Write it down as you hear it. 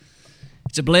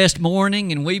It's a blessed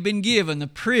morning, and we've been given the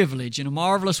privilege, and a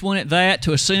marvelous one at that,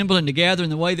 to assemble and to gather in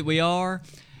the way that we are,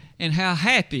 and how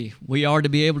happy we are to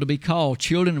be able to be called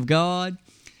children of God.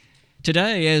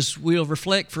 Today, as we'll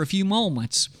reflect for a few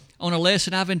moments on a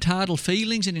lesson I've entitled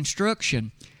Feelings and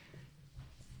Instruction,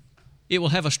 it will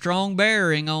have a strong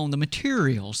bearing on the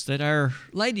materials that our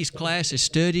ladies' class is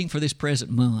studying for this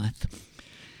present month.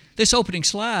 This opening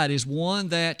slide is one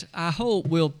that I hope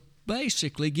will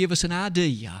basically give us an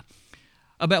idea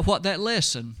about what that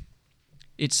lesson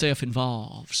itself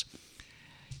involves.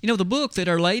 You know, the book that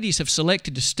our ladies have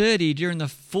selected to study during the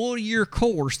full-year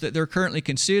course that they're currently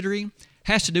considering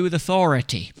has to do with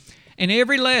authority. And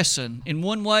every lesson, in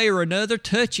one way or another,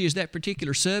 touches that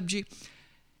particular subject.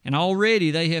 And already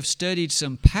they have studied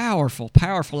some powerful,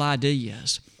 powerful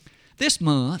ideas. This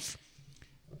month,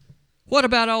 what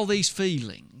about all these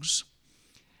feelings?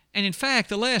 And in fact,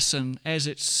 the lesson, as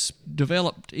it's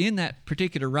developed in that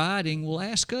particular writing, will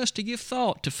ask us to give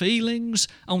thought to feelings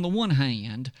on the one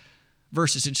hand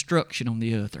versus instruction on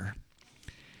the other.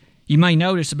 You may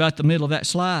notice about the middle of that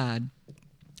slide,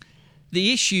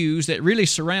 the issues that really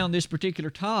surround this particular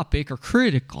topic are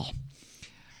critical.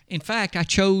 In fact, I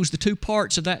chose the two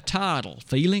parts of that title,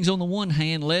 feelings on the one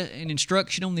hand and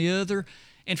instruction on the other.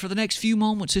 And for the next few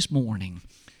moments this morning,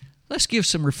 let's give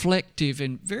some reflective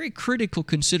and very critical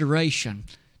consideration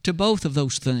to both of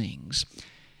those things.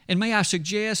 And may I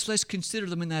suggest let's consider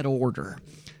them in that order.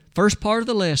 First part of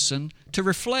the lesson, to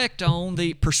reflect on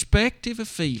the perspective of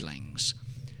feelings.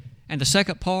 And the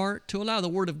second part, to allow the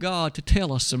Word of God to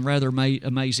tell us some rather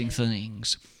amazing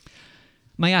things.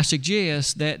 May I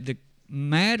suggest that the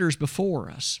matters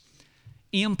before us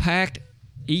impact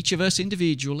each of us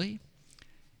individually.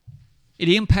 It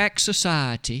impacts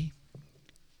society.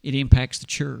 It impacts the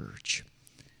church.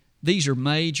 These are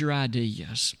major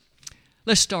ideas.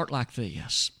 Let's start like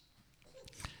this.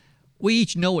 We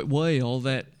each know it well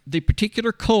that the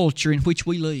particular culture in which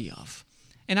we live,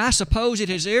 and I suppose it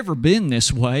has ever been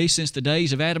this way since the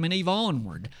days of Adam and Eve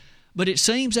onward, but it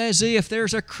seems as if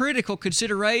there's a critical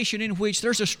consideration in which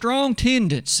there's a strong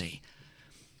tendency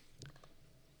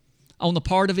on the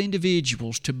part of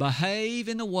individuals to behave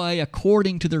in a way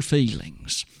according to their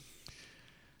feelings.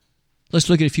 Let's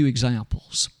look at a few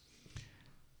examples.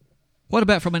 What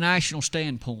about from a national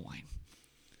standpoint?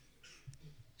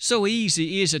 So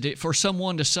easy, isn't it, for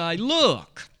someone to say,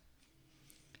 look,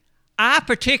 I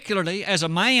particularly, as a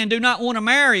man, do not want to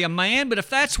marry a man, but if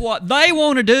that's what they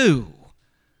want to do,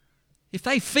 if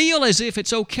they feel as if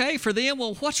it's okay for them,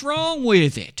 well, what's wrong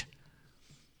with it?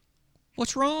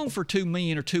 What's wrong for two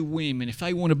men or two women if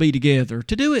they want to be together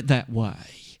to do it that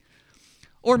way?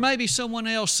 Or maybe someone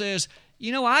else says,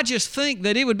 you know, I just think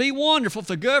that it would be wonderful if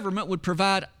the government would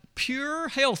provide pure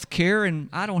health care and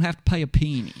I don't have to pay a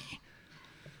penny.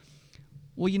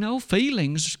 Well, you know,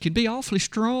 feelings can be awfully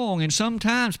strong, and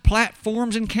sometimes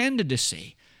platforms and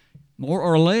candidacy, more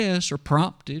or less, are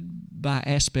prompted by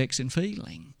aspects in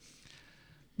feeling.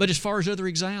 But as far as other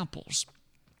examples,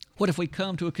 what if we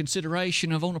come to a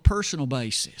consideration of on a personal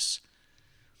basis?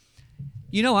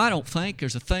 You know, I don't think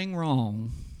there's a thing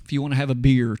wrong if you want to have a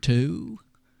beer or two.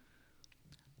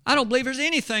 I don't believe there's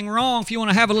anything wrong if you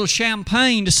want to have a little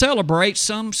champagne to celebrate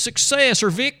some success or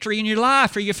victory in your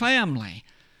life or your family.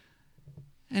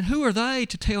 And who are they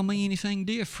to tell me anything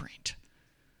different?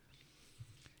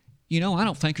 You know, I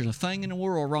don't think there's a thing in the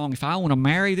world wrong if I want to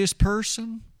marry this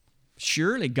person.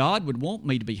 Surely God would want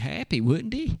me to be happy,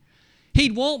 wouldn't He?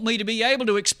 He'd want me to be able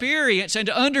to experience and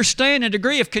to understand a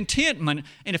degree of contentment.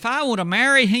 And if I want to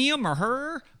marry him or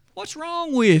her, what's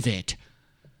wrong with it?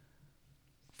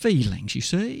 Feelings, you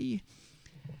see,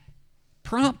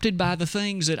 prompted by the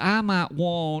things that I might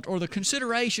want or the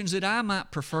considerations that I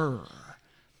might prefer,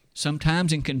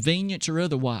 sometimes inconvenience or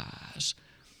otherwise.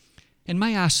 And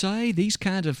may I say, these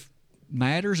kind of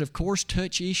matters, of course,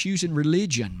 touch issues in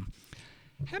religion.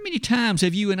 How many times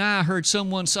have you and I heard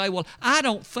someone say, well, I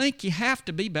don't think you have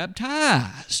to be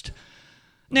baptized.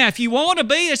 Now, if you want to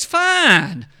be, it's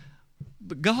fine.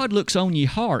 But God looks on your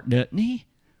heart, doesn't He?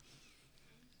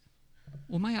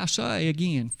 Well, may I say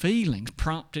again, feelings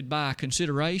prompted by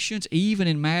considerations, even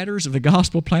in matters of the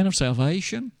gospel plan of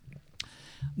salvation.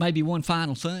 Maybe one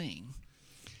final thing.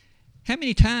 How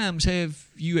many times have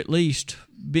you at least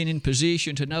been in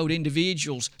position to note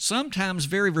individuals, sometimes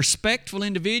very respectful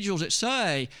individuals, that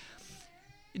say,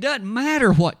 it doesn't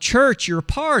matter what church you're a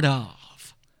part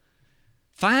of.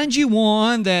 Find you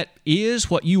one that is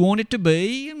what you want it to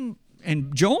be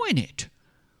and join it.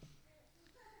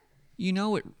 You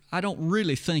know, I don't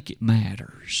really think it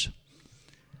matters.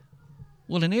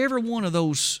 Well, in every one of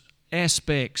those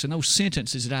aspects and those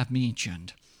sentences that I've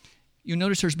mentioned, you'll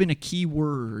notice there's been a key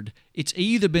word. It's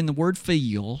either been the word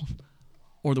feel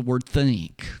or the word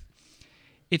think.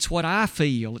 It's what I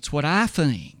feel, it's what I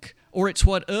think, or it's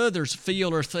what others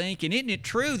feel or think. And isn't it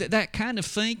true that that kind of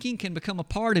thinking can become a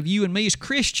part of you and me as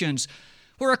Christians,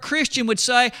 where a Christian would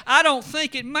say, I don't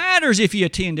think it matters if you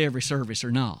attend every service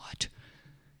or not.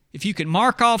 If you can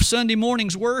mark off Sunday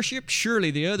morning's worship,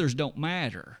 surely the others don't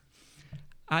matter.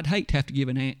 I'd hate to have to give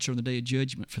an answer on the day of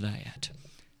judgment for that,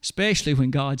 especially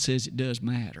when God says it does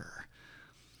matter.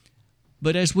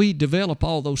 But as we develop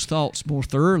all those thoughts more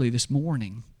thoroughly this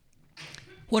morning,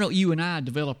 why don't you and I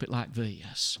develop it like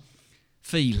this?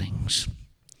 Feelings.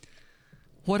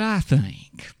 What I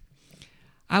think.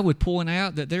 I would point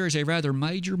out that there is a rather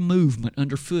major movement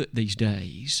underfoot these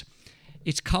days.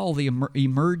 It's called the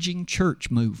emerging church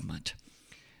movement.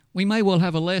 We may well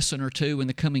have a lesson or two in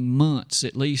the coming months,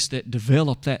 at least, that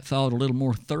develop that thought a little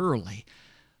more thoroughly.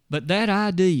 But that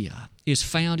idea is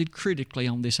founded critically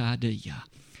on this idea.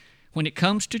 When it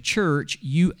comes to church,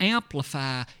 you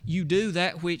amplify, you do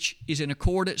that which is in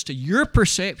accordance to your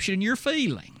perception and your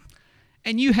feeling.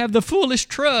 And you have the fullest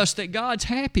trust that God's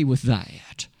happy with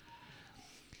that.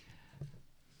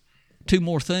 Two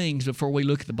more things before we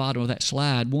look at the bottom of that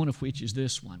slide, one of which is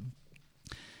this one.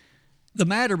 The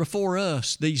matter before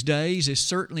us these days is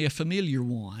certainly a familiar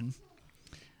one.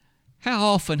 How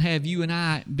often have you and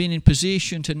I been in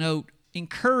position to note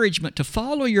encouragement to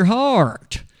follow your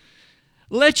heart?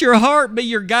 Let your heart be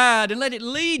your guide and let it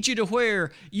lead you to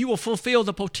where you will fulfill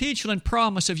the potential and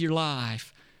promise of your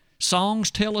life. Songs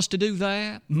tell us to do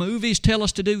that. Movies tell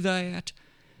us to do that.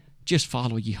 Just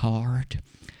follow your heart.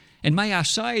 And may I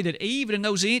say that even in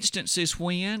those instances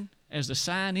when, as the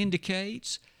sign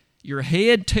indicates, your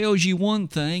head tells you one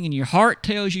thing and your heart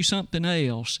tells you something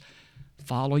else,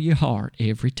 follow your heart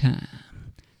every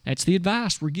time. That's the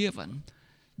advice we're given.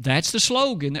 That's the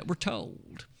slogan that we're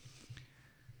told.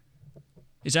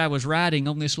 As I was writing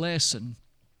on this lesson,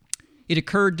 it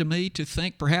occurred to me to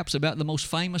think perhaps about the most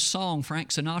famous song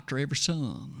Frank Sinatra ever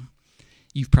sung.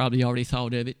 You've probably already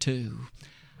thought of it too.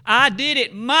 I did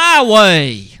it my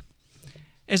way.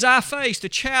 As I faced the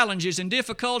challenges and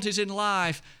difficulties in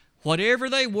life, whatever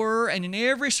they were and in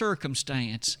every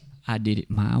circumstance, I did it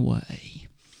my way.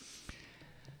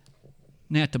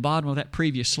 Now at the bottom of that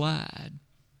previous slide,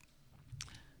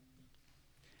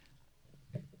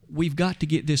 we've got to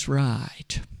get this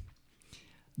right.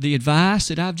 The advice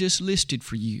that I've just listed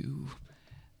for you,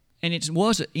 and it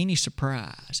wasn't any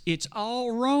surprise, it's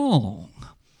all wrong.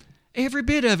 Every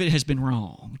bit of it has been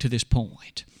wrong to this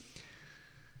point.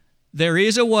 There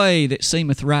is a way that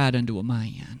seemeth right unto a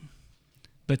man,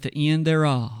 but the end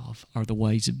thereof are the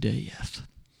ways of death.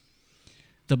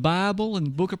 The Bible and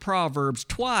the book of Proverbs,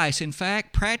 twice, in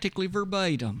fact, practically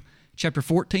verbatim, chapter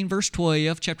 14, verse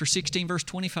 12, chapter 16, verse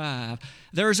 25,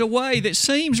 there's a way that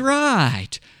seems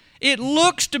right. It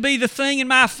looks to be the thing, and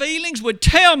my feelings would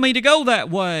tell me to go that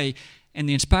way. And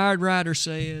the inspired writer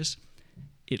says,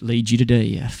 it leads you to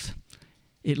death.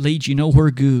 It leads you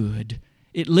nowhere good.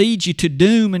 It leads you to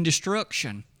doom and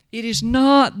destruction. It is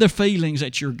not the feelings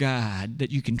that's your guide that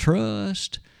you can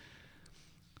trust.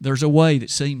 There's a way that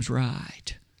seems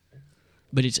right,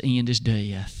 but its end is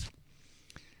death.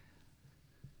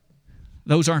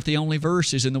 Those aren't the only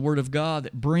verses in the Word of God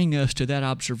that bring us to that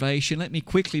observation. Let me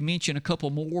quickly mention a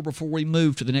couple more before we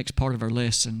move to the next part of our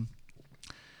lesson.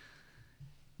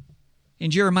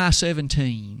 In Jeremiah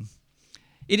 17,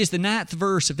 it is the 9th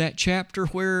verse of that chapter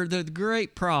where the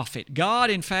great prophet, God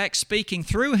in fact speaking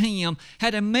through him,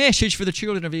 had a message for the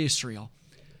children of Israel.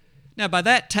 Now by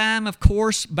that time, of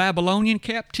course, Babylonian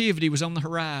captivity was on the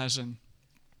horizon.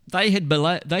 They had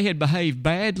behaved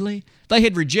badly. They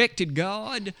had rejected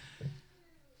God.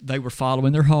 They were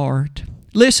following their heart.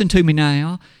 Listen to me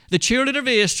now. The children of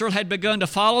Israel had begun to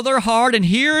follow their heart, and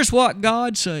here's what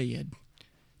God said.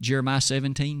 Jeremiah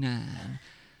 17:9.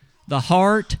 The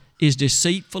heart is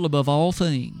deceitful above all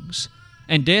things,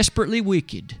 and desperately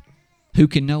wicked. Who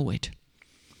can know it?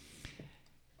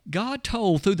 God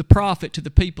told through the prophet to the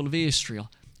people of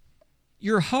Israel,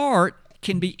 your heart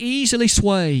can be easily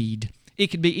swayed.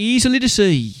 It can be easily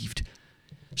deceived.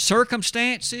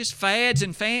 Circumstances, fads,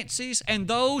 and fancies, and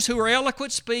those who are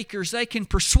eloquent speakers, they can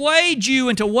persuade you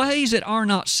into ways that are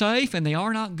not safe and they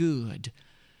are not good.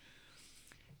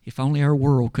 If only our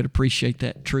world could appreciate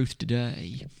that truth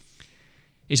today.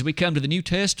 As we come to the New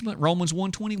Testament, Romans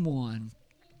 1:21,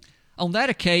 on that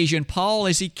occasion, Paul,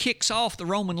 as he kicks off the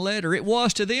Roman letter, it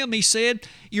was to them, he said,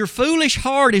 your foolish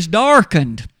heart is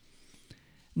darkened.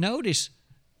 Notice,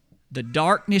 the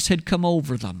darkness had come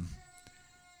over them.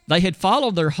 They had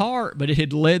followed their heart, but it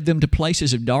had led them to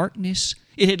places of darkness.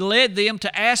 It had led them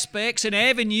to aspects and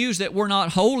avenues that were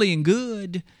not holy and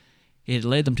good. It had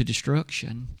led them to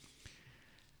destruction.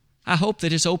 I hope that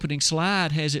this opening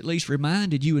slide has at least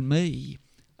reminded you and me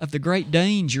of the great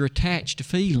danger attached to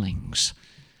feelings.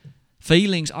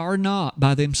 Feelings are not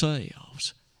by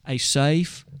themselves a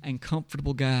safe and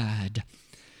comfortable guide.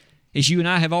 As you and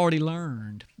I have already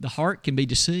learned, the heart can be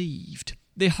deceived.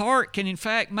 The heart can in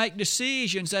fact make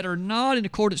decisions that are not in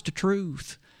accordance to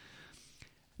truth.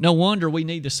 No wonder we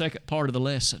need the second part of the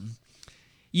lesson.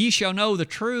 Ye shall know the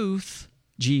truth,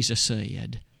 Jesus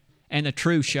said, and the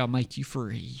truth shall make you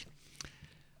free.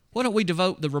 Why don't we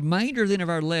devote the remainder then of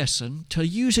our lesson to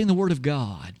using the Word of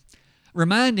God,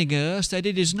 reminding us that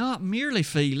it is not merely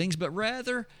feelings, but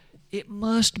rather it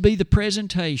must be the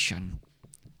presentation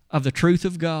of the truth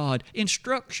of God,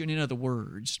 instruction in other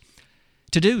words.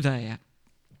 To do that,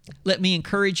 let me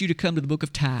encourage you to come to the book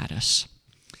of Titus.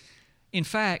 In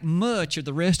fact, much of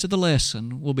the rest of the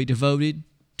lesson will be devoted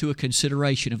to a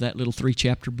consideration of that little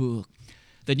 3-chapter book,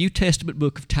 the New Testament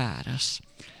book of Titus.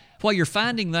 While you're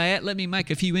finding that, let me make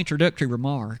a few introductory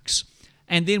remarks,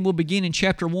 and then we'll begin in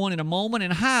chapter 1 in a moment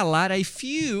and highlight a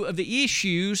few of the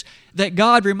issues that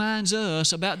God reminds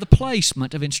us about the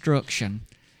placement of instruction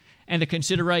and the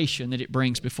consideration that it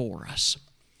brings before us.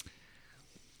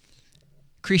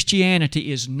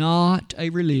 Christianity is not a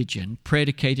religion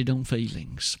predicated on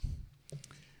feelings.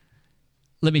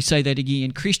 Let me say that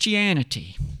again.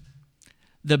 Christianity,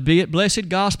 the blessed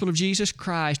gospel of Jesus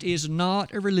Christ, is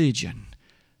not a religion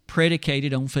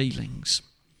predicated on feelings.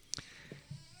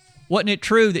 Wasn't it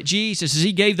true that Jesus, as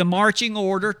He gave the marching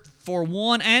order for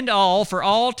one and all, for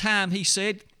all time, He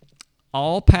said,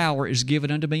 all power is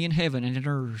given unto me in heaven and in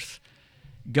earth.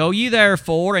 Go ye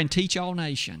therefore and teach all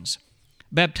nations,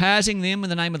 baptizing them in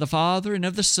the name of the Father and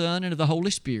of the Son and of the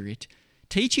Holy Spirit,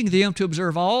 teaching them to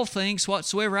observe all things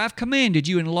whatsoever I've commanded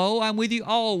you, and lo, I'm with you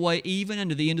always, even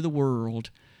unto the end of the world.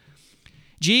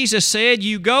 Jesus said,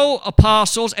 you go,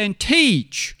 apostles, and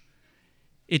teach.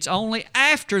 It's only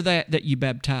after that you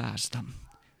baptize them.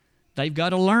 They've got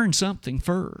to learn something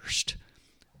first.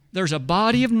 There's a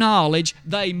body of knowledge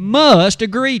they must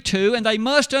agree to and they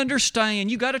must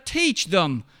understand. You've got to teach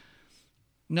them.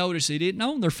 Notice He didn't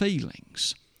own their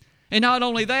feelings. And not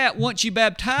only that, once you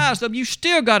baptize them, you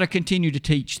still got to continue to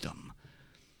teach them.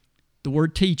 The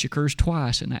word teach occurs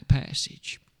twice in that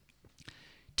passage.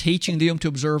 Teaching them to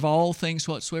observe all things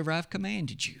whatsoever I've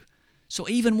commanded you. So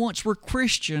even once we're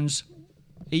Christians,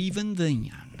 even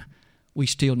then, we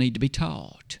still need to be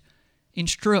taught,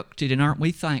 instructed, and aren't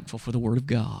we thankful for the Word of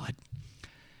God?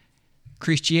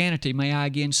 Christianity, may I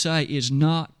again say, is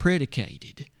not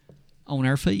predicated on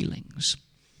our feelings.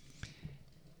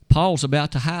 Paul's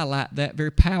about to highlight that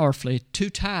very powerfully to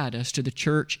Titus, to the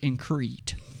church in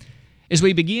Crete. As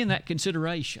we begin that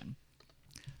consideration,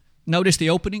 notice the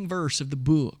opening verse of the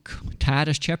book,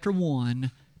 Titus chapter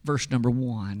 1, verse number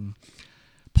 1.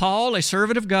 Paul, a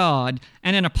servant of God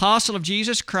and an apostle of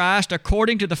Jesus Christ,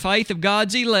 according to the faith of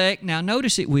God's elect, now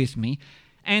notice it with me,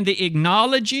 and the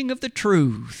acknowledging of the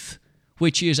truth,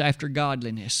 which is after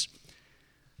godliness.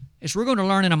 As we're going to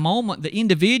learn in a moment, the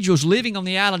individuals living on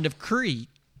the island of Crete,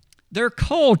 their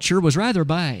culture was rather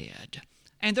bad,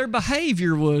 and their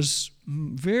behavior was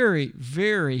very,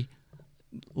 very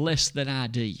less than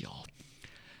ideal.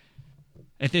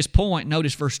 At this point,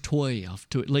 notice verse 12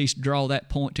 to at least draw that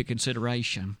point to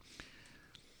consideration.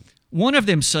 One of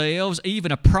themselves,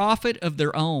 even a prophet of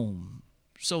their own.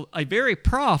 So a very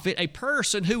prophet, a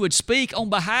person who would speak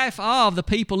on behalf of the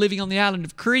people living on the island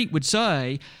of Crete, would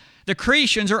say, the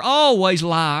Cretians are always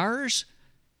liars,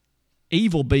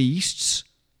 evil beasts,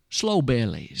 slow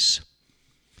bellies.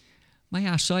 May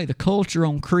I say, the culture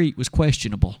on Crete was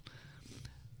questionable.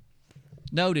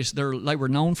 Notice they were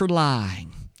known for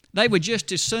lying. They would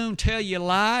just as soon tell you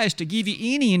lies to give you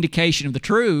any indication of the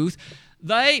truth.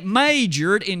 They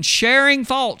majored in sharing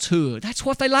falsehood. That's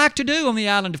what they liked to do on the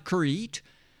island of Crete.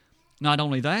 Not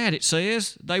only that, it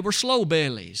says they were slow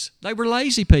bellies. They were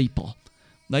lazy people.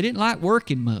 They didn't like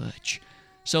working much.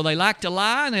 So they liked to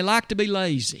lie and they liked to be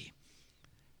lazy.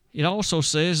 It also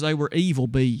says they were evil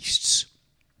beasts.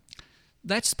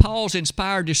 That's Paul's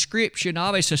inspired description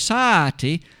of a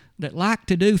society that liked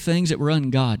to do things that were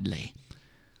ungodly.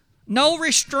 No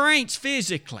restraints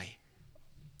physically,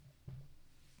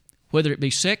 whether it be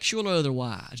sexual or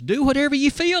otherwise. Do whatever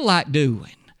you feel like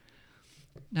doing.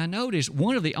 Now notice,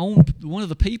 one of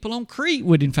the people on Crete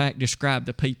would in fact describe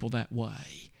the people that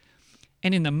way.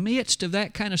 And in the midst of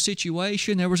that kind of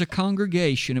situation, there was a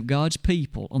congregation of God's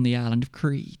people on the island of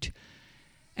Crete.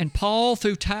 And Paul,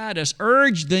 through Titus,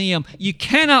 urged them, you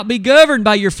cannot be governed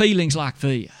by your feelings like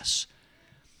this.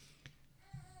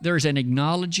 There is an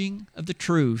acknowledging of the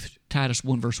truth, Titus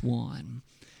 1 verse 1.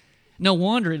 No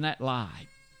wonder in that light.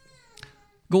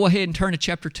 Go ahead and turn to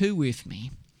chapter 2 with me.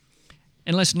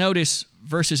 And let's notice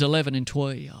verses 11 and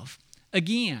 12.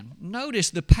 Again,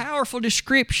 notice the powerful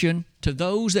description to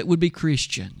those that would be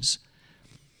Christians.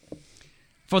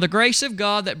 For the grace of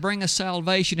God that bringeth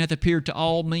salvation hath appeared to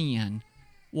all men.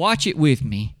 Watch it with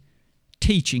me,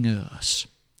 teaching us.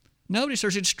 Notice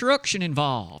there's instruction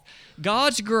involved.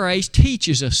 God's grace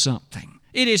teaches us something.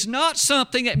 It is not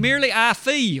something that merely I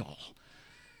feel.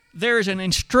 There is an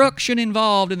instruction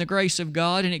involved in the grace of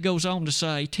God, and it goes on to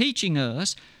say, teaching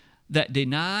us that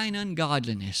denying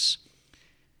ungodliness.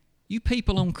 You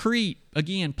people on Crete,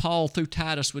 again, Paul through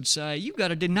Titus would say, you've got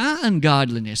to deny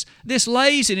ungodliness, this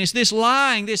laziness, this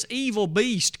lying, this evil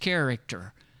beast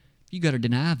character. You've got to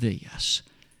deny this.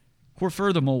 Or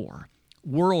furthermore,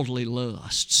 worldly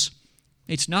lusts.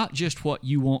 It's not just what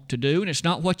you want to do, and it's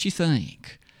not what you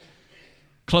think.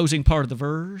 Closing part of the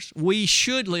verse, we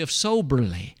should live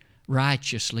soberly,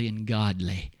 righteously, and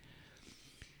godly.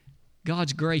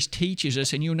 God's grace teaches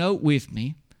us, and you'll note with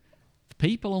me, the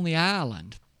people on the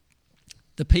island,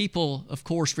 the people, of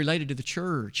course, related to the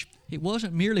church, it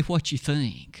wasn't merely what you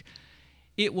think.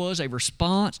 It was a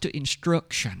response to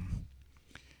instruction.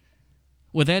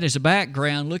 With that as a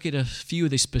background, look at a few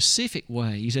of the specific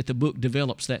ways that the book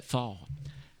develops that thought.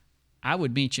 I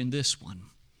would mention this one.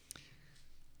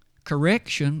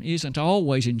 Correction isn't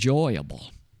always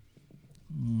enjoyable.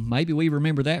 Maybe we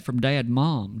remember that from Dad and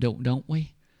Mom, don't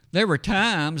we? There were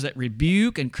times that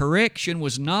rebuke and correction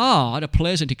was not a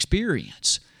pleasant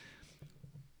experience.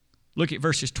 Look at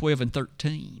verses 12 and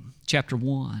 13, chapter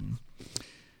 1.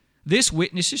 This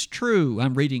witness is true.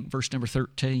 I'm reading verse number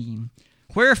 13.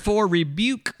 Wherefore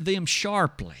rebuke them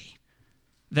sharply,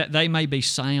 that they may be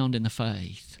sound in the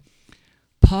faith.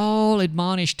 Paul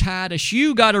admonished Titus,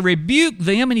 you got to rebuke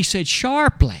them, and he said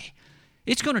sharply.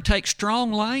 It's going to take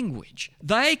strong language.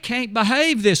 They can't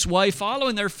behave this way,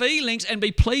 following their feelings, and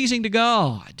be pleasing to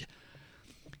God.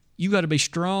 You got to be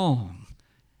strong.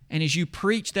 And as you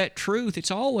preach that truth,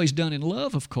 it's always done in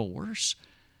love, of course,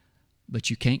 but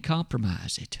you can't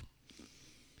compromise it.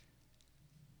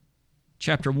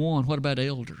 Chapter 1, what about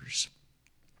elders?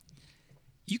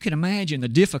 You can imagine the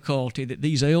difficulty that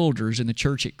these elders in the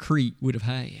church at Crete would have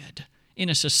had. In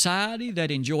a society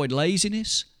that enjoyed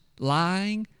laziness,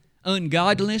 lying,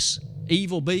 ungodliness,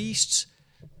 evil beasts,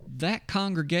 that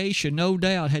congregation no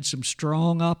doubt had some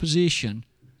strong opposition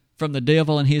from the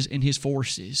devil and his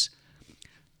forces.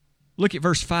 Look at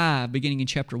verse 5, beginning in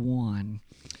chapter 1.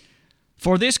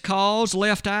 For this cause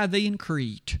left I thee in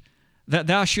Crete, that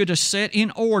thou shouldest set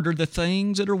in order the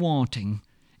things that are wanting,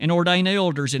 and ordain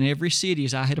elders in every city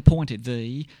as I had appointed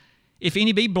thee. If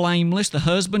any be blameless, the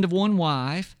husband of one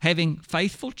wife, having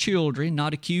faithful children,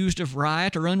 not accused of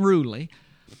riot or unruly.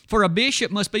 For a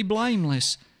bishop must be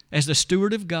blameless, as the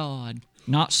steward of God,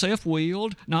 not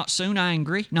self-willed, not soon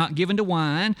angry, not given to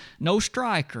wine, no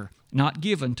striker, not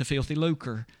given to filthy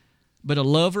lucre, but a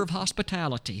lover of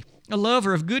hospitality, a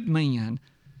lover of good men,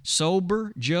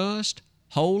 sober, just,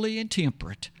 holy, and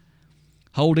temperate,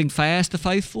 holding fast the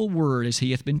faithful word as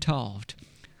he hath been taught,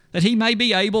 that he may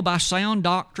be able by sound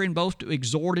doctrine both to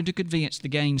exhort and to convince the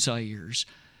gainsayers.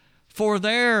 For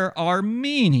there are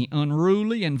many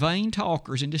unruly and vain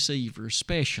talkers and deceivers,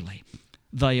 especially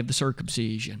they of the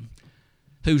circumcision,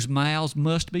 whose mouths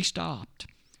must be stopped,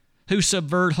 who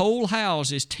subvert whole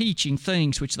houses, teaching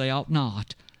things which they ought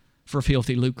not, for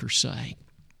filthy lucre's sake.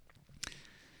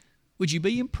 Would you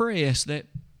be impressed that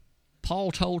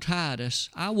Paul told Titus,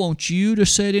 I want you to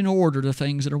set in order the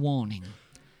things that are wanting.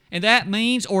 And that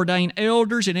means ordain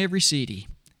elders in every city.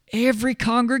 Every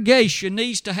congregation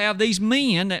needs to have these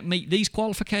men that meet these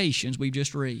qualifications we've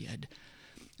just read.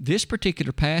 This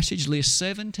particular passage lists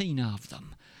 17 of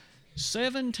them.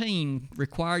 17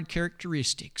 required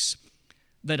characteristics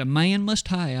that a man must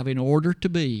have in order to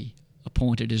be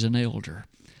appointed as an elder.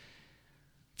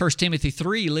 1 Timothy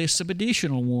 3 lists some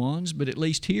additional ones, but at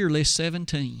least here lists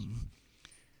 17.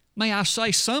 May I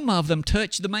say, some of them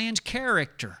touch the man's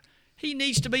character. He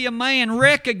needs to be a man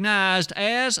recognized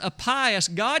as a pious,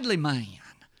 godly man.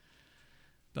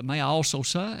 But may I also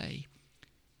say,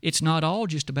 it's not all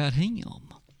just about him.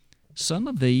 Some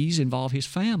of these involve his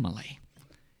family.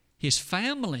 His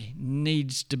family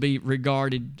needs to be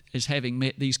regarded as having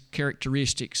met these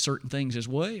characteristics, certain things as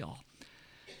well.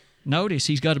 Notice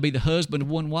he's got to be the husband of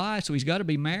one wife, so he's got to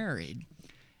be married.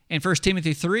 And 1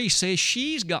 Timothy 3 says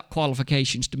she's got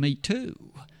qualifications to meet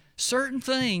too. Certain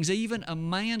things even a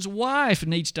man's wife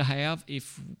needs to have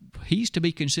if he's to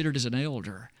be considered as an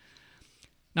elder.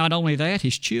 Not only that,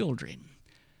 his children.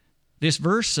 This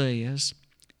verse says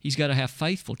he's got to have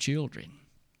faithful children.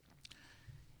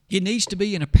 It needs to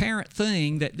be an apparent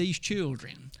thing that these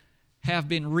children have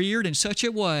been reared in such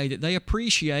a way that they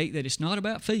appreciate that it's not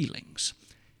about feelings.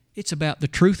 It's about the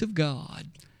truth of God.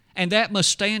 And that must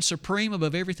stand supreme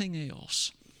above everything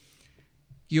else.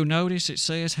 You'll notice it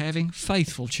says having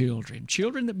faithful children,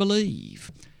 children that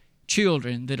believe,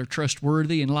 children that are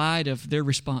trustworthy in light of their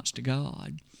response to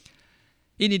God.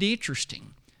 Isn't it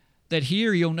interesting that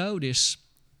here you'll notice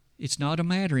it's not a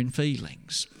matter in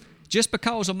feelings. Just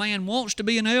because a man wants to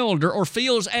be an elder or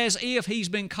feels as if he's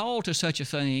been called to such a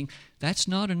thing, that's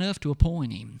not enough to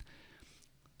appoint him.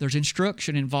 There's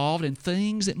instruction involved and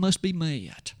things that must be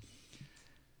met.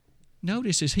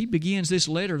 Notice as he begins this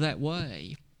letter that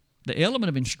way, the element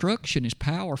of instruction is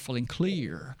powerful and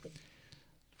clear.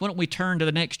 Why don't we turn to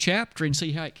the next chapter and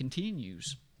see how it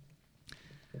continues?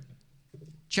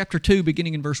 Chapter 2,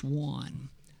 beginning in verse 1.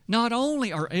 Not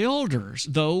only are elders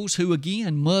those who,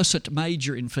 again, mustn't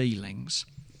major in feelings.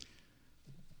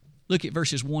 Look at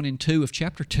verses 1 and 2 of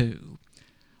chapter 2.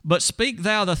 But speak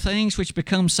thou the things which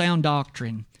become sound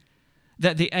doctrine,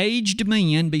 that the aged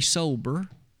men be sober,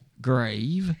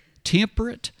 grave,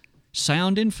 temperate,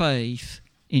 sound in faith,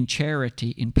 in charity,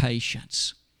 in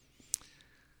patience.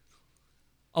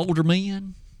 Older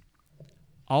men,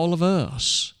 all of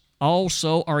us,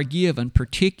 also are given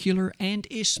particular and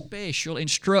especial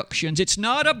instructions. It's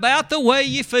not about the way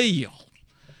you feel.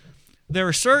 There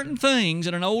are certain things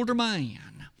in an older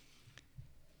man.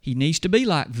 He needs to be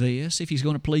like this if he's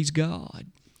going to please God.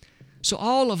 So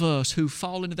all of us who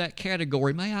fall into that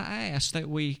category, may I ask that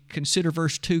we consider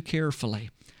verse 2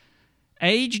 carefully.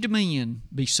 Aged men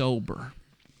be sober.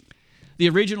 The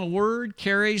original word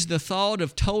carries the thought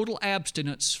of total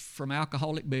abstinence from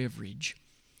alcoholic beverage.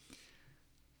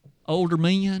 Older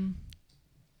men,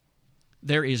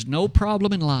 there is no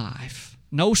problem in life,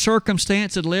 no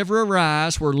circumstance that'll ever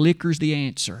arise where liquor's the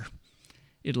answer.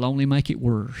 It'll only make it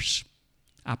worse.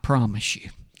 I promise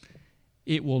you.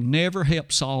 It will never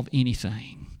help solve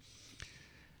anything.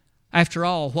 After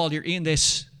all, while you're in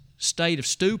this state of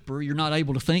stupor, you're not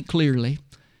able to think clearly.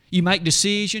 You make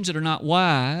decisions that are not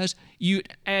wise. You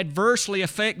adversely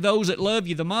affect those that love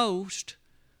you the most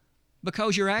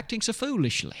because you're acting so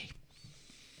foolishly.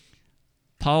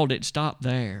 Paul didn't stop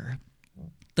there.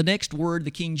 The next word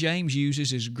the King James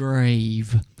uses is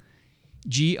grave.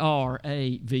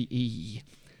 Grave.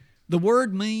 The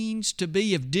word means to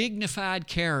be of dignified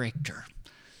character.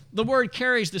 The word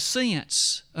carries the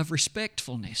sense of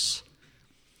respectfulness.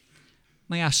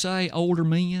 May I say, older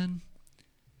men,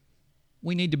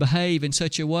 we need to behave in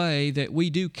such a way that we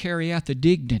do carry out the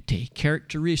dignity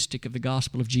characteristic of the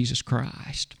gospel of Jesus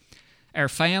Christ. Our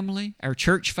family, our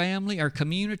church family, our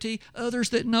community, others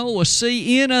that know us,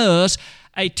 see in us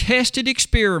a tested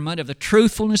experiment of the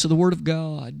truthfulness of the Word of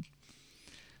God.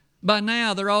 By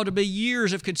now, there ought to be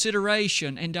years of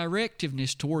consideration and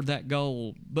directiveness toward that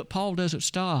goal, but Paul doesn't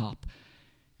stop.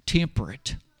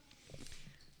 Temperate.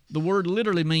 The word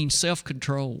literally means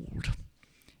self-controlled.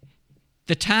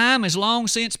 The time is long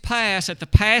since past that the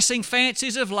passing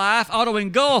fancies of life ought to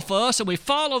engulf us, and we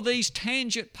follow these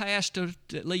tangent paths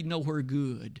that lead nowhere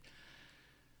good.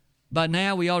 By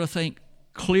now we ought to think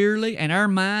clearly, and our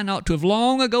mind ought to have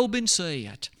long ago been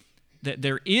set that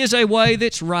there is a way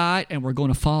that's right, and we're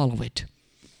going to follow it.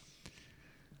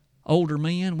 Older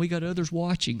men, we got others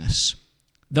watching us.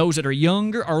 Those that are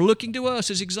younger are looking to us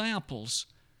as examples.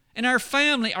 And our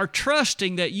family are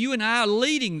trusting that you and I are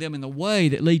leading them in the way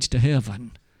that leads to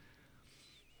heaven.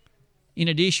 In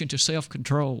addition to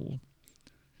self-control,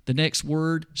 the next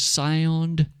word,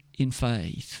 sound in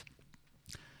faith.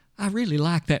 I really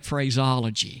like that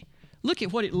phraseology. Look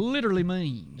at what it literally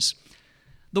means.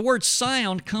 The word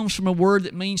sound comes from a word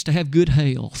that means to have good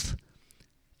health.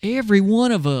 Every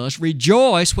one of us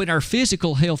rejoice when our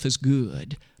physical health is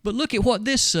good. But look at what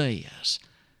this says.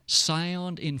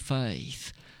 Sound in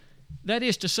faith. That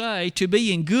is to say, to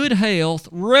be in good health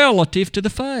relative to the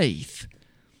faith.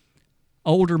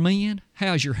 Older men,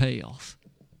 how's your health?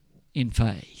 In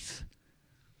faith.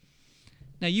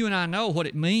 Now, you and I know what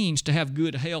it means to have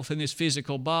good health in this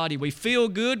physical body. We feel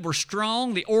good, we're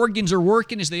strong, the organs are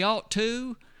working as they ought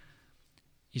to.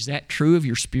 Is that true of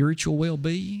your spiritual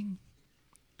well-being?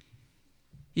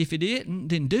 If it isn't,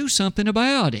 then do something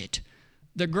about it.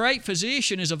 The great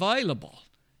physician is available,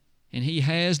 and he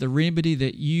has the remedy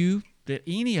that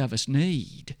any of us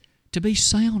need, to be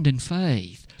sound in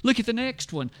faith. Look at the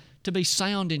next one, to be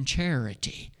sound in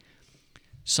charity.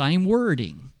 Same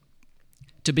wording,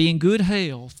 to be in good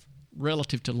health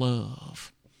relative to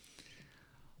love.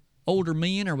 Older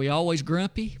men, are we always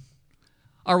grumpy?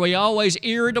 Are we always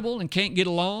irritable and can't get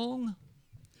along?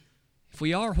 If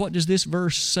we are, what does this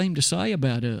verse seem to say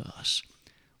about us?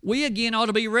 We again ought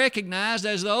to be recognized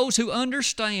as those who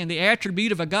understand the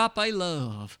attribute of agape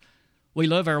love. We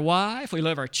love our wife, we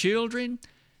love our children,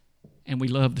 and we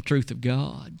love the truth of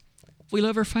God. We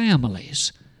love our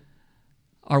families.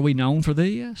 Are we known for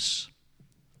this?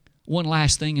 One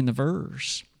last thing in the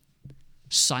verse.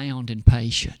 Sound in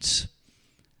patience.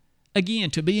 Again,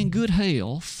 to be in good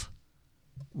health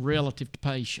relative to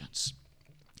patience.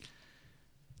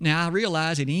 Now, I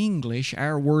realize in English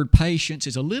our word patience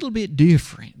is a little bit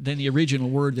different than the original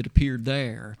word that appeared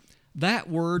there. That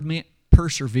word meant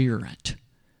perseverant.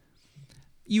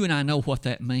 You and I know what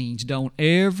that means. Don't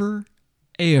ever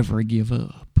give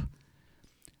up.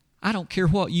 I don't care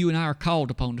what you and I are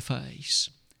called upon to face.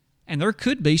 And there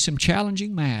could be some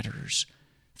challenging matters.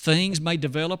 Things may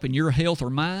develop in your health or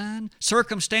mine.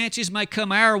 Circumstances may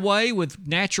come our way with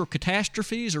natural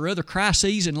catastrophes or other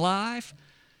crises in life.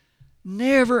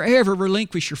 Never, ever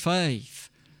relinquish your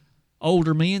faith.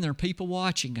 Older men, there are people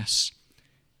watching us.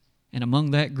 And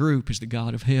among that group is the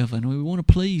God of heaven. We want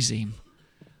to please Him.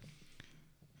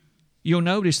 You'll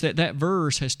notice that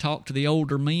verse has talked to the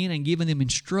older men and given them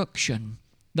instruction.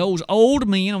 Those old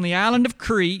men on the island of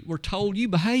Crete were told, you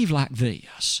behave like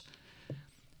this.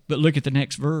 But look at the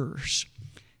next verse.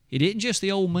 It isn't just the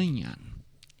old men.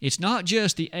 It's not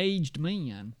just the aged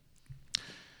men.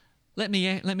 Let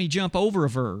me jump over a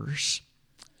verse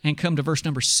and come to verse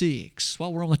number 6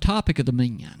 while we're on the topic of the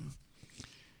men.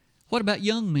 What about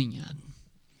young men?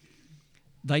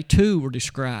 They too were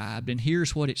described, and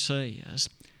here's what it says.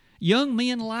 Young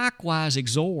men likewise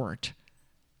exhort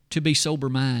to be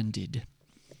sober-minded.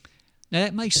 Now,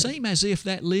 it may seem as if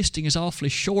that listing is awfully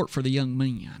short for the young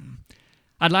men.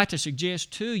 I'd like to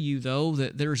suggest to you, though,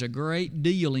 that there's a great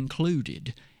deal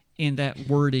included in that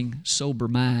wording,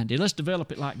 sober-minded. Let's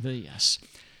develop it like this.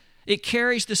 It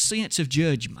carries the sense of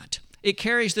judgment. It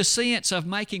carries the sense of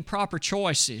making proper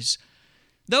choices.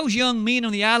 Those young men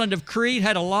on the island of Crete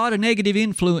had a lot of negative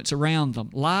influence around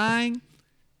them. Lying,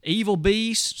 evil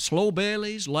beasts, slow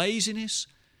bellies, laziness.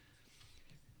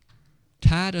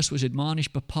 Titus was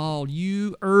admonished by Paul,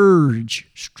 you urge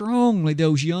strongly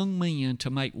those young men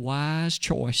to make wise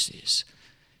choices,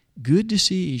 good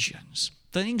decisions,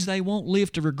 things they won't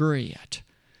live to regret.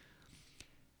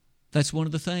 That's one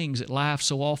of the things that life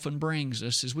so often brings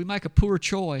us. Is we make a poor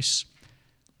choice,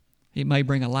 it may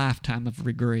bring a lifetime of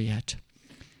regret.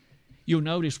 You'll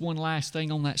notice one last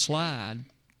thing on that slide.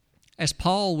 As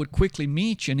Paul would quickly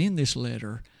mention in this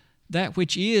letter, that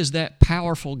which is that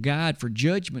powerful guide for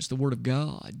judgments, the Word of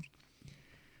God.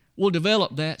 We'll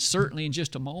develop that certainly in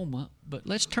just a moment, but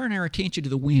let's turn our attention to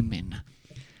the women.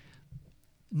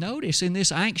 Notice in this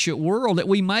ancient world that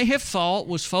we may have thought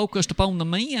was focused upon the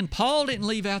men, Paul didn't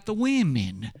leave out the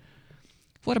women.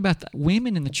 What about the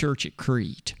women in the church at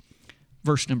Crete?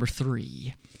 Verse number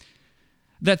 3.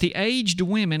 That the aged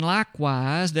women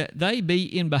likewise, that they be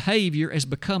in behavior as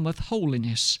becometh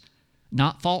holiness,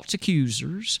 not false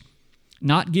accusers,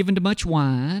 not given to much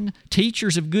wine,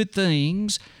 teachers of good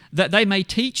things, that they may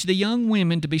teach the young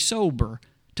women to be sober,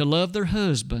 to love their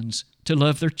husbands, to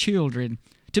love their children,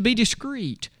 to be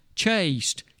discreet,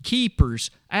 chaste, keepers,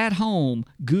 at home,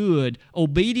 good,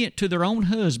 obedient to their own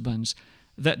husbands,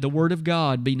 that the word of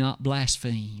God be not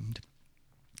blasphemed.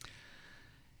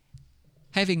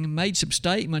 Having made some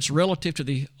statements relative to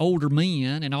the older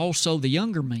men and also the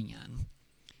younger men,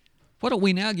 why don't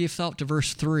we now give thought to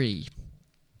verse 3?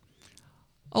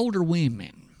 Older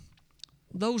women,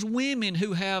 those women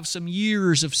who have some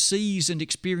years of seasoned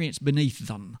experience beneath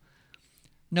them.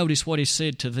 Notice what is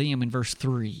said to them in verse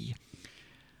 3.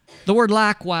 The word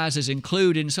likewise is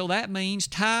included, and so that means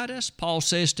Titus, Paul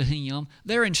says to him,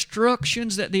 there are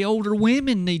instructions that the older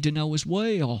women need to know as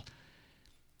well.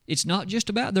 It's not just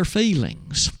about their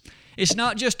feelings. It's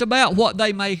not just about what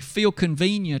they may feel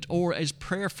convenient or as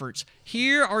preference.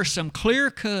 Here are some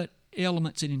clear-cut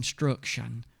elements in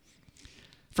instruction.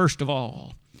 First of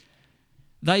all,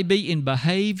 they be in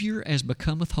behavior as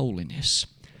becometh holiness.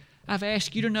 I've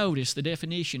asked you to notice the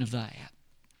definition of that.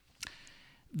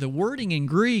 The wording in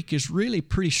Greek is really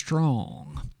pretty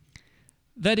strong.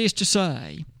 That is to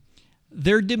say,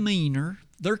 their demeanor,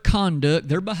 their conduct,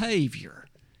 their behavior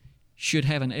should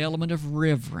have an element of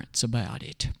reverence about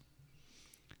it.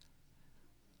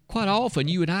 Quite often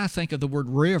you and I think of the word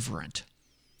reverent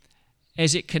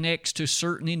as it connects to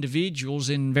certain individuals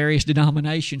in various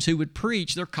denominations who would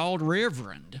preach. They're called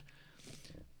reverend.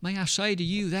 May I say to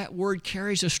you, that word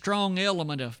carries a strong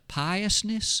element of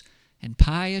piousness and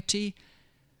piety,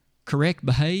 correct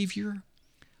behavior.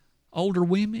 Older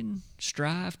women,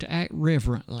 strive to act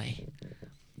reverently.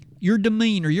 Your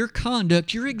demeanor, your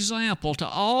conduct, your example to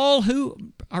all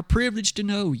who are privileged to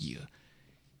know you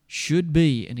should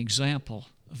be an example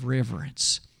of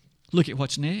reverence. Look at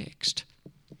what's next.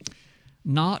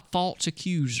 Not false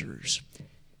accusers.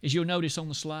 As you'll notice on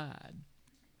the slide,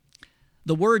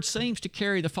 the word seems to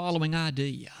carry the following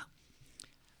idea.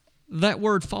 That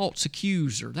word false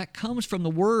accuser, that comes from the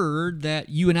word that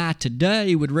you and I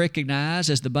today would recognize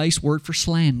as the base word for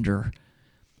slander.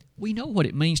 We know what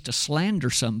it means to slander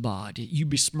somebody. You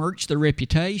besmirch their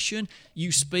reputation.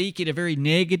 You speak in a very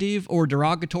negative or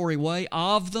derogatory way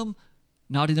of them,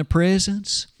 not in their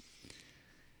presence.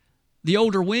 The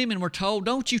older women were told,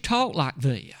 don't you talk like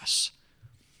this.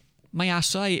 May I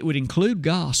say it would include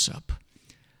gossip.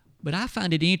 But I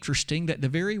find it interesting that the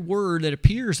very word that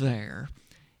appears there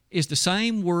is the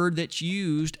same word that's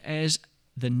used as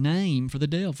the name for the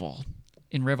devil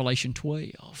in Revelation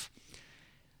 12.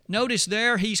 Notice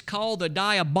there he's called the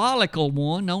diabolical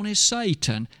one, known as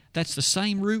Satan. That's the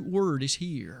same root word as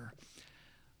here.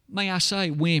 May I say,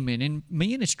 women, and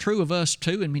men, it's true of us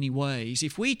too in many ways.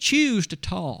 If we choose to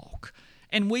talk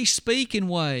and we speak in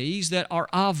ways that are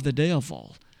of the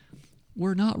devil,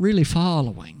 we're not really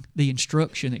following the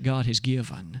instruction that God has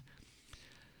given.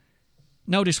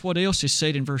 Notice what else is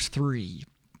said in verse 3.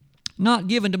 Not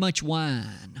given to much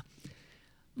wine.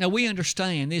 Now we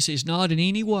understand this is not in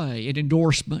any way an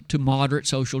endorsement to moderate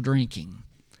social drinking.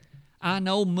 I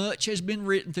know much has been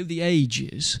written through the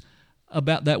ages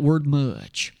about that word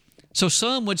much. So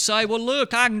some would say, well,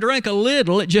 look, I can drink a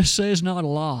little. It just says not a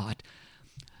lot.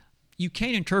 You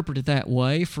can't interpret it that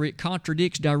way, for it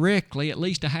contradicts directly at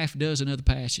least a half dozen other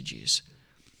passages.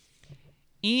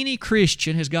 Any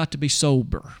Christian has got to be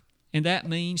sober, and that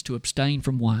means to abstain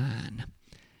from wine.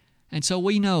 And so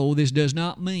we know this does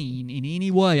not mean in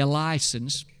any way a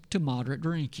license to moderate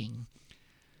drinking.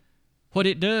 What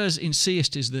it does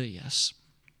insist is this.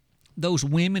 Those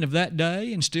women of that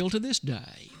day, and still to this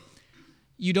day,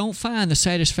 you don't find the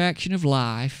satisfaction of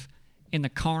life in the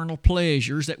carnal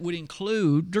pleasures that would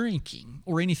include drinking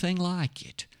or anything like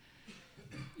it.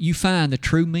 You find the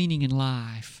true meaning in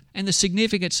life and the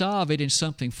significance of it in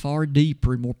something far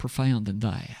deeper and more profound than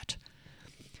that.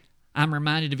 I'm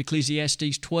reminded of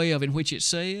Ecclesiastes 12, in which it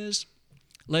says,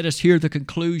 let us hear the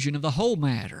conclusion of the whole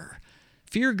matter.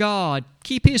 Fear God,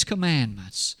 keep His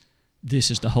commandments. This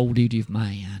is the whole duty of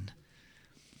man.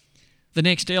 The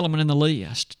next element in the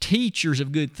list, teachers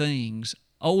of good things.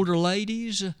 Older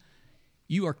ladies,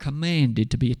 you are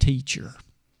commanded to be a teacher.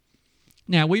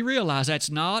 Now, we realize that's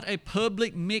not a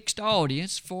public mixed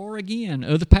audience, for again,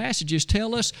 other passages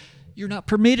tell us you're not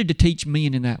permitted to teach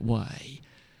men in that way.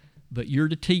 But you're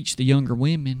to teach the younger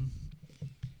women.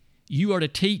 You are to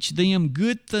teach them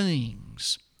good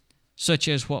things, such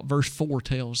as what verse 4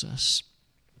 tells us.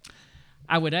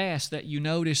 I would ask that you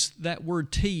notice that word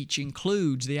teach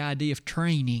includes the idea of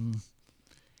training.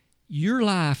 Your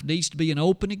life needs to be an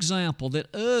open example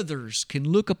that others can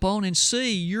look upon and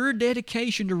see your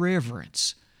dedication to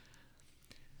reverence.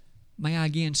 May I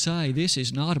again say, this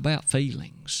is not about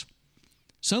feelings.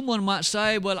 Someone might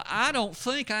say, well, I don't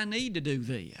think I need to do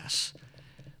this.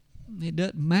 It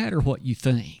doesn't matter what you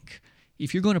think.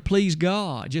 If you're going to please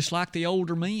God, just like the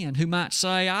older men who might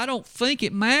say, I don't think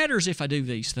it matters if I do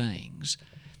these things.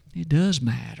 It does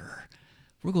matter.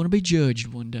 We're going to be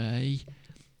judged one day,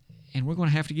 and we're going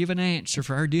to have to give an answer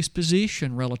for our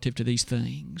disposition relative to these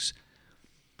things.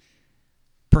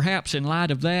 Perhaps in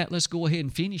light of that, let's go ahead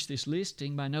and finish this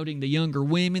listing by noting the younger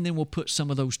women, then we'll put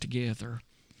some of those together.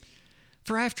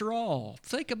 For after all,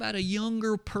 think about a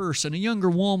younger person, a younger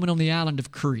woman on the island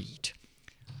of Crete.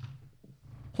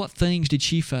 What things did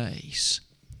she face?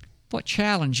 What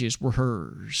challenges were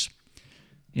hers?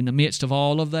 In the midst of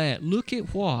all of that, look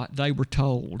at what they were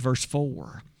told, verse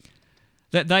 4.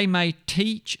 That they may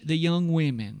teach the young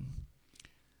women.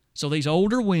 So these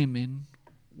older women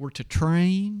were to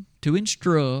train, to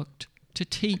instruct, to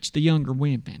teach the younger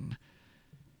women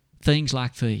things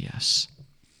like this.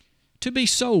 To be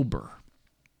sober.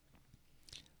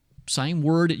 Same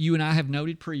word that you and I have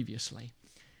noted previously.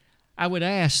 I would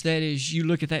ask that as you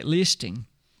look at that listing,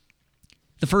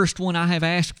 the first one I have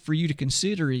asked for you to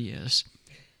consider is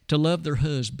to love their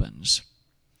husbands.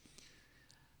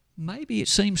 Maybe it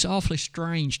seems awfully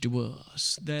strange to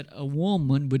us that a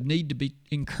woman would need to be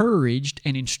encouraged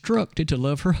and instructed to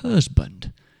love her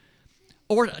husband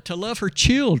or to love her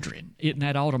children. Isn't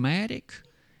that automatic?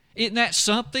 Isn't that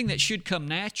something that should come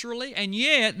naturally? And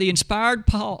yet the inspired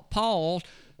Paul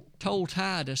told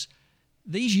Titus,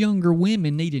 these younger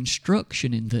women need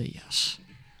instruction in this.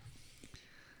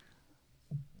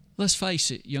 Let's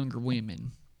face it, younger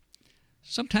women.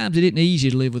 Sometimes it isn't easy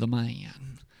to live with a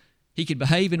man. He can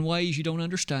behave in ways you don't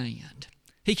understand.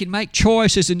 He can make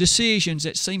choices and decisions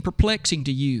that seem perplexing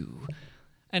to you.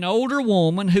 An older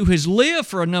woman who has lived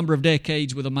for a number of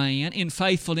decades with a man in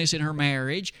faithfulness in her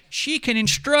marriage, she can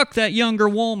instruct that younger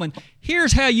woman,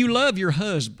 here's how you love your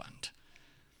husband.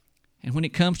 And when it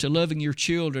comes to loving your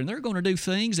children, they're going to do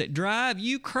things that drive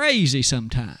you crazy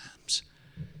sometimes.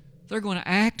 They're going to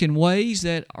act in ways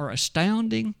that are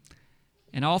astounding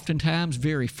and oftentimes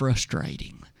very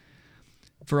frustrating.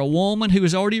 For a woman who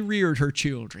has already reared her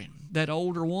children, that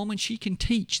older woman, she can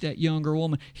teach that younger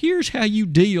woman, here's how you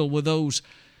deal with those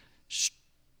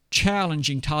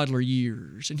challenging toddler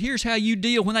years. And here's how you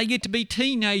deal when they get to be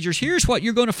teenagers. Here's what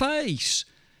you're going to face.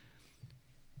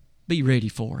 Be ready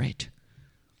for it.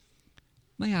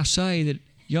 May I say that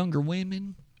younger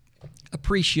women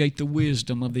appreciate the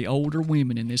wisdom of the older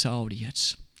women in this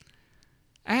audience.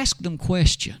 Ask them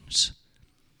questions.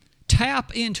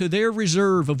 Tap into their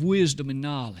reserve of wisdom and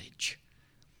knowledge.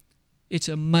 It's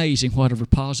amazing what a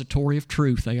repository of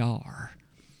truth they are.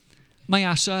 May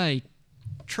I say,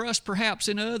 trust perhaps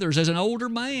in others. As an older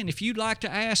man, if you'd like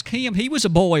to ask him, he was a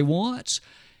boy once.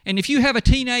 And if you have a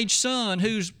teenage son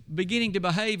who's beginning to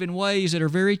behave in ways that are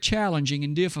very challenging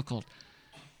and difficult,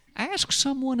 ask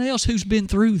someone else who's been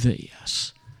through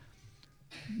this.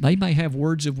 They may have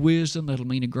words of wisdom that'll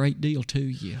mean a great deal to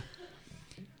you.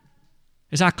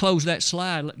 As I close that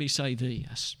slide, let me say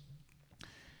this.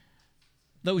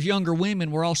 Those younger women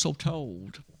were also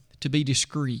told to be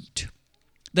discreet.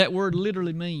 That word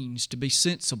literally means to be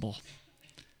sensible,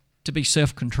 to be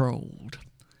self-controlled.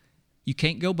 You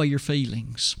can't go by your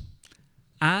feelings.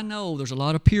 I know there's a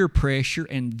lot of peer pressure,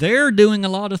 and they're doing a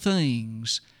lot of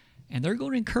things, and they're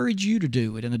going to encourage you to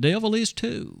do it, and the devil is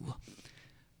too.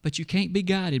 But you can't be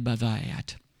guided by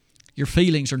that. Your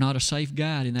feelings are not a safe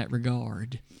guide in that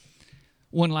regard.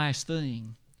 One last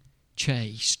thing,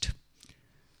 chaste.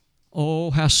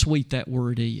 Oh, how sweet that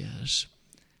word is.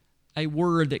 A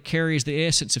word that carries the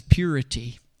essence of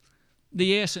purity,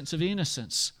 the essence of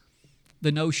innocence,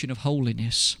 the notion of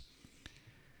holiness.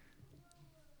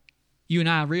 You and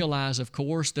I realize, of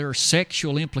course, there are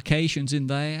sexual implications in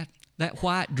that. That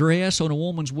white dress on a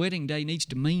woman's wedding day needs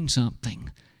to mean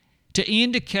something, to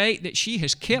indicate that she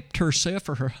has kept herself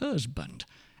for her husband,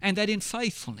 and that in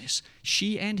faithfulness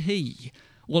she and he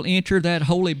will enter that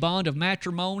holy bond of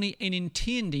matrimony, and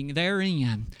intending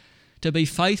therein to be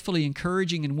faithfully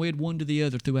encouraging and wed one to the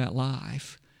other throughout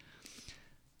life.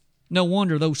 No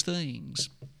wonder those things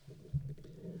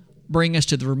bring us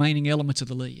to the remaining elements of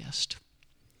the list.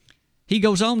 He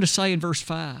goes on to say in verse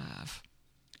 5,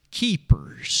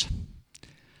 keepers.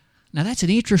 Now that's an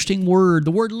interesting word.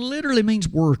 The word literally means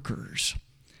workers.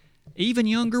 Even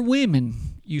younger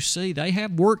women, you see, they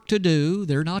have work to do.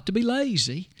 They're not to be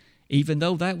lazy, even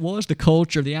though that was the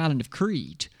culture of the island of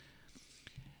Crete.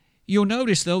 You'll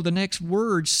notice, though, the next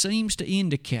word seems to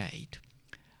indicate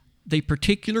the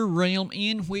particular realm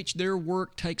in which their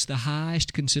work takes the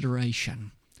highest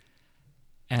consideration,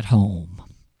 at home.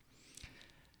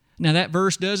 Now, that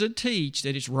verse doesn't teach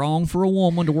that it's wrong for a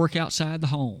woman to work outside the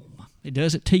home. It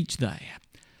doesn't teach that.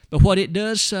 But what it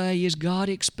does say is God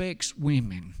expects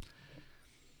women,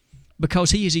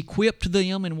 because He has equipped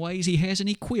them in ways He hasn't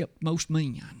equipped most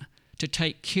men, to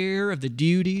take care of the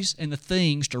duties and the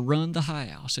things to run the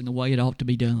house in the way it ought to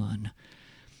be done.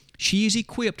 She is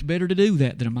equipped better to do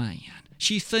that than a man.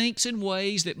 She thinks in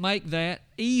ways that make that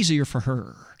easier for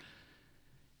her.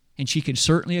 And she can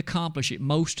certainly accomplish it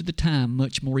most of the time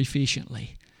much more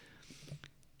efficiently.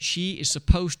 She is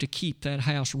supposed to keep that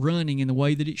house running in the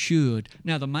way that it should.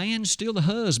 Now, the man's still the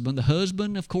husband. The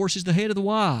husband, of course, is the head of the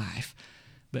wife.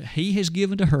 But he has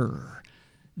given to her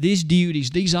these duties,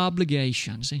 these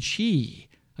obligations, and she,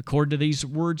 according to these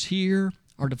words here,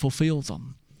 are to fulfill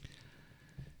them.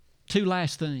 Two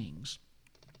last things.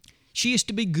 She is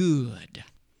to be good.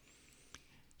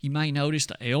 You may notice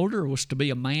the elder was to be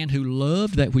a man who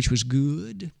loved that which was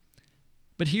good.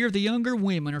 But here the younger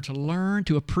women are to learn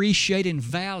to appreciate and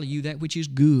value that which is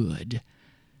good.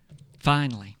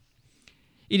 Finally,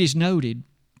 it is noted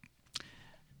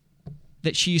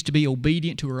that she is to be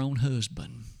obedient to her own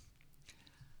husband.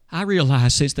 I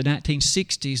realize since the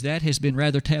 1960s that has been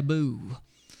rather taboo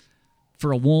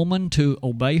for a woman to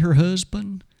obey her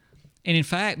husband. And in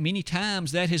fact, many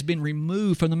times that has been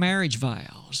removed from the marriage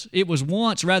vows. It was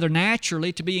once rather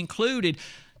naturally to be included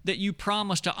that you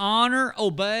promise to honor,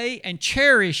 obey, and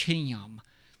cherish him.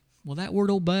 Well, that word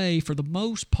obey, for the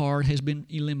most part, has been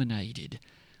eliminated.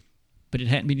 But it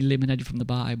hadn't been eliminated from the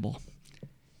Bible.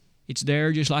 It's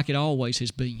there just like it always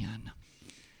has been.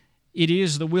 It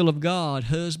is the will of God,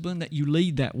 husband, that you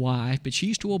lead that wife, but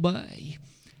she's to obey.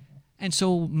 And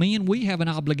so, men, we have an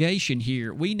obligation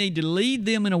here. We need to lead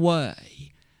them in a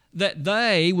way that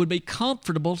they would be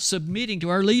comfortable submitting to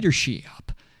our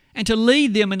leadership and to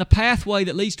lead them in the pathway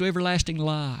that leads to everlasting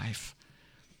life.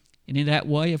 And in that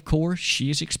way, of course,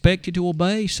 she is expected to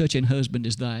obey such an husband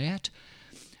as that.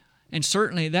 And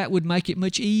certainly that would make it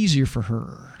much easier for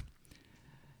her.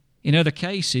 In other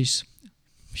cases,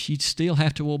 she'd still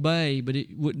have to obey, but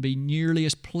it wouldn't be nearly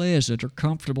as pleasant or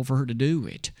comfortable for her to do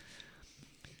it.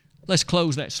 Let's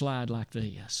close that slide like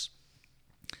this.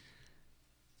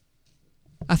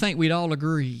 I think we'd all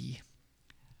agree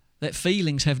that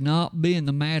feelings have not been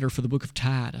the matter for the book of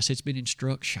Titus. It's been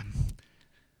instruction.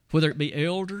 Whether it be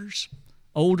elders,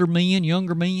 older men,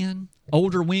 younger men,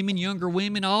 older women, younger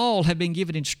women, all have been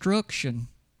given instruction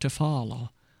to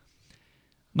follow.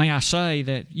 May I say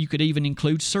that you could even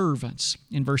include servants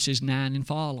in verses 9 and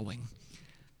following.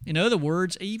 In other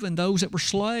words, even those that were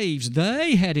slaves,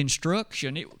 they had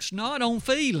instruction. It was not on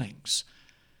feelings.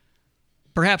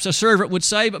 Perhaps a servant would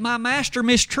say, but my master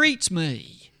mistreats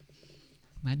me.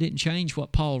 That didn't change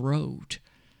what Paul wrote.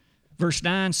 Verse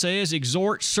 9 says,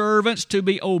 exhort servants to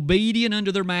be obedient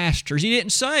unto their masters. He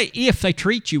didn't say, if they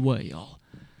treat you well,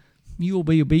 you will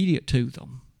be obedient to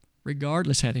them,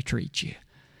 regardless how they treat you.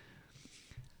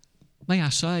 May I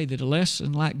say that a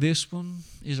lesson like this one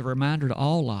is a reminder to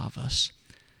all of us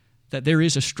that there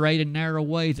is a straight and narrow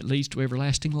way that leads to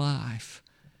everlasting life.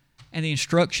 And the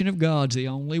instruction of God's the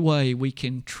only way we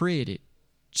can tread it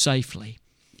safely.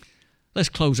 Let's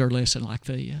close our lesson like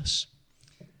this.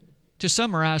 To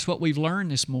summarize what we've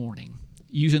learned this morning,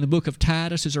 using the book of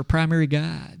Titus as our primary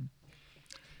guide.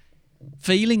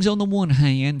 Feelings on the one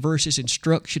hand versus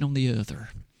instruction on the other.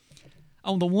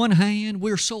 On the one hand,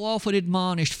 we're so often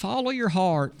admonished, follow your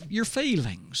heart, your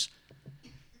feelings.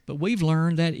 But we've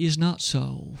learned that is not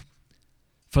so.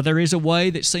 For there is a way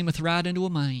that seemeth right unto a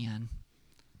man,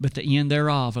 but the end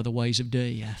thereof are the ways of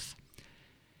death.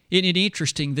 Isn't it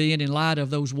interesting then, in light of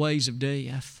those ways of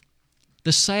death,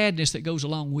 the sadness that goes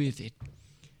along with it,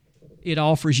 it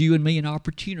offers you and me an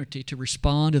opportunity to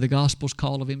respond to the gospel's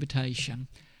call of invitation.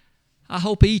 I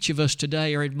hope each of us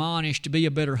today are admonished to be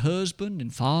a better husband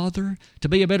and father, to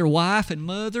be a better wife and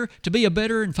mother, to be a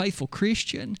better and faithful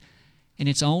Christian, and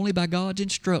it's only by God's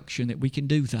instruction that we can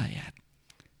do that.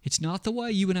 It's not the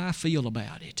way you and I feel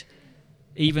about it,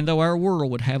 even though our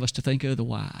world would have us to think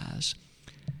otherwise.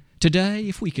 Today,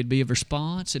 if we could be of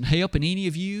response and help in any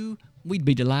of you, we'd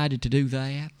be delighted to do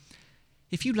that.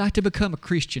 If you'd like to become a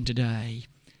Christian today,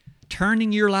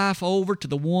 turning your life over to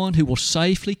the one who will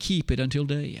safely keep it until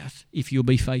death, if you'll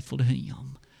be faithful to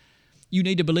Him. You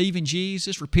need to believe in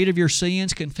Jesus, repent of your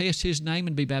sins, confess His name,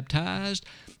 and be baptized.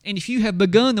 And if you have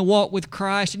begun the walk with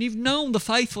Christ and you've known the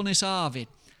faithfulness of it,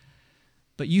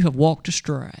 but you have walked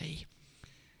astray,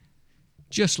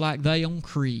 just like they on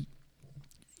Crete,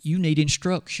 you need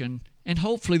instruction, and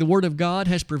hopefully the Word of God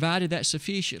has provided that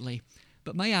sufficiently.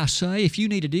 But may I say, if you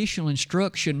need additional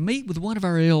instruction, meet with one of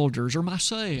our elders or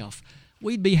myself.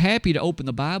 We'd be happy to open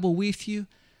the Bible with you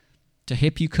to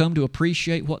help you come to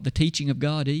appreciate what the teaching of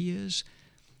God is.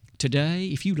 Today,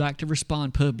 if you'd like to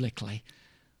respond publicly,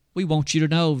 we want you to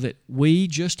know that we,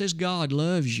 just as God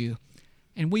loves you,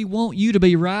 and we want you to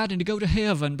be right and to go to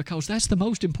heaven, because that's the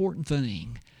most important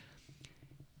thing.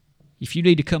 If you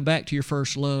need to come back to your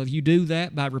first love, you do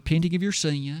that by repenting of your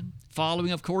sin,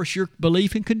 following, of course, your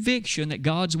belief and conviction that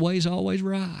God's way is always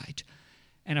right.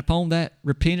 And upon that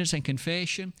repentance and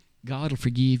confession, God will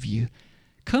forgive you.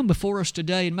 Come before us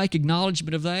today and make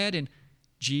acknowledgement of that, and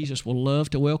Jesus will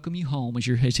love to welcome you home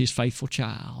as His faithful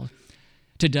child.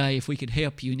 Today, if we could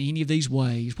help you in any of these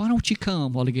ways, why don't you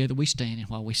come while together we stand and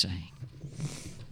while we sing?